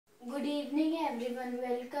Good evening everyone.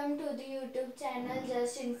 Welcome to the YouTube channel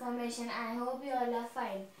Just Information. I hope you all are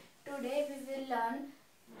fine. Today we will learn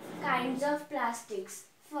kinds of plastics.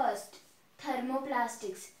 First,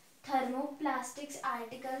 thermoplastics. Thermoplastic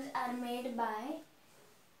articles are made by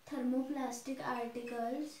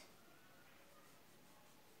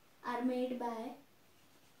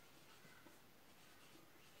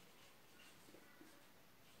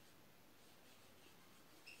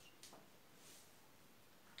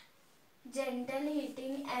gentle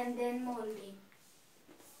heating and then molding.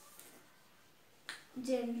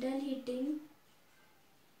 Gentle heating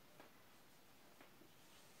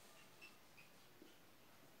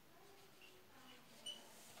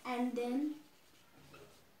and then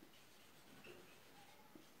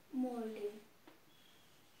molding.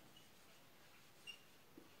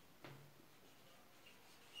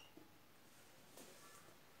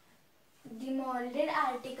 The molded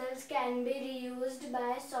articles can be reused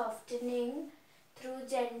by softening through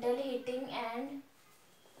gentle heating, and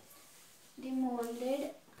the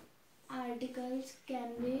molded articles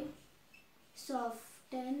can be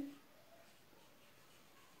softened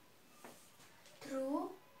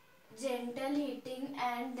through gentle heating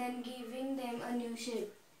and then giving them a new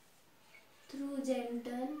shape. Through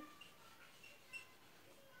gentle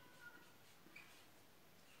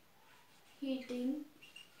heating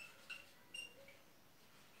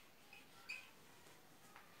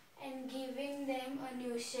and giving them a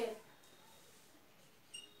new shape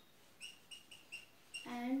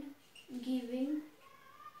and giving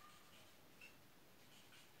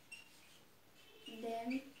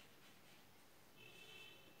them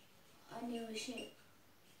a new shape.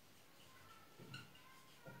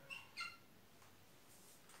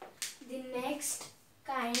 The next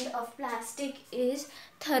kind of plastic is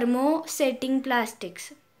thermosetting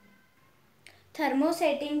plastics.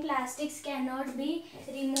 Thermosetting plastics cannot be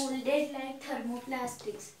remolded like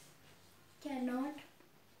thermoplastics. Cannot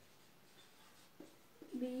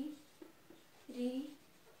be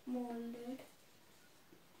remolded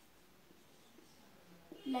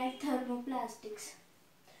like thermoplastics.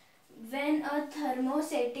 When a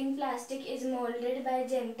thermosetting plastic is molded by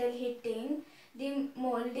gentle heating, the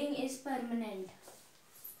molding is permanent.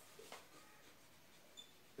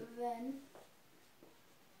 When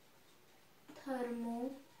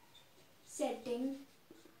thermosetting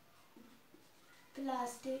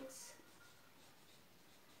plastics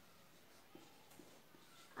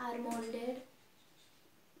are molded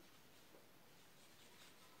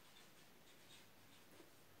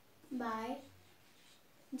by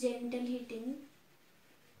gentle heating,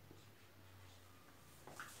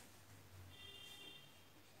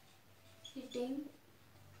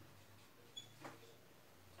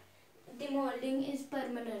 the molding is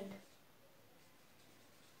permanent.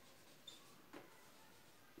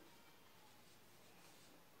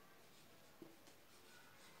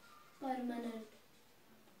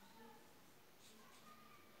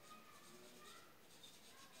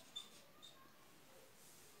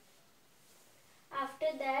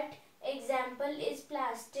 After that, example is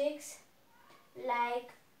plastics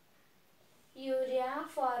like urea,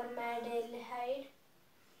 formaldehyde,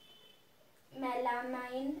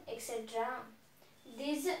 melamine, etc.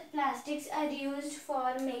 These plastics are used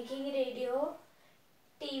for making radio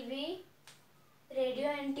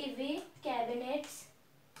and TV cabinets.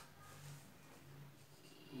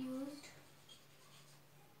 Used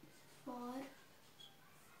for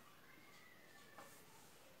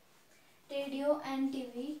radio and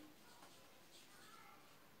TV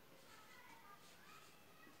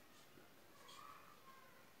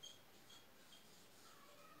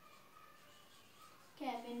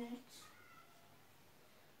cabinets,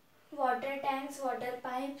 water tanks, water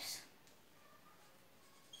pipes,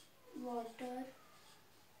 water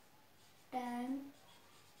tank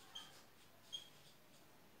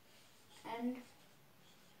and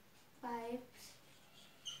pipes,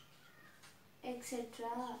 etc.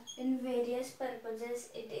 In various purposes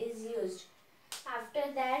it is used. After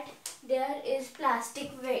that, there is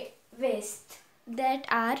plastic waste that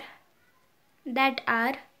are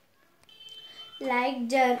like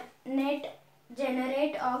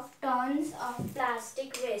generate of tons of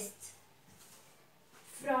plastic wastes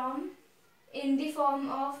from in the form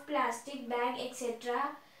of plastic bag,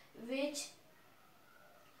 etc., which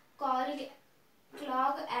clog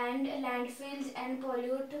and landfills and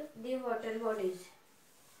pollute the water bodies.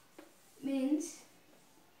 Means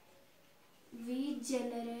we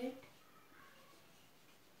generate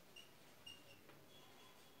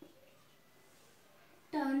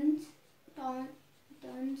tons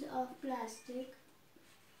of plastic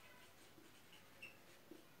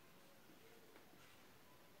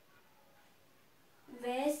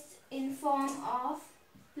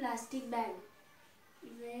plastic bag.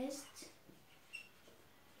 Waste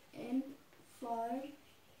in form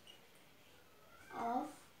of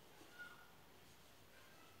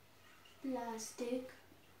plastic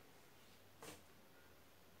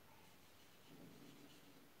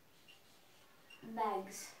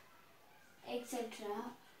bags, etc.,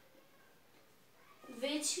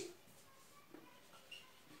 which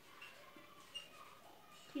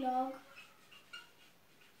clog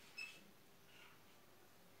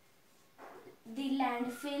the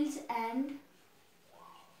landfills and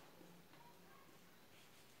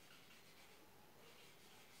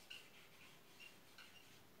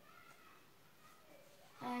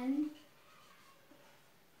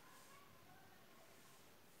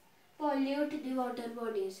pollute the water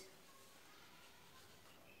bodies.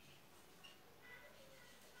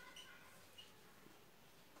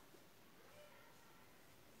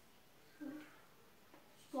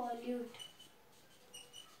 Pollute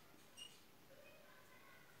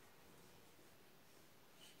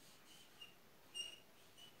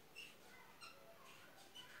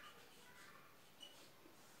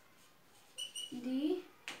the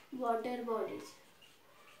water bodies.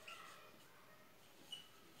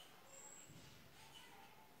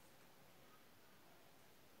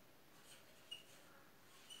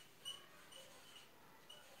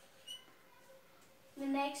 The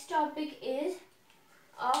next topic is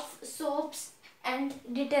of soaps and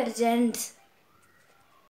detergents.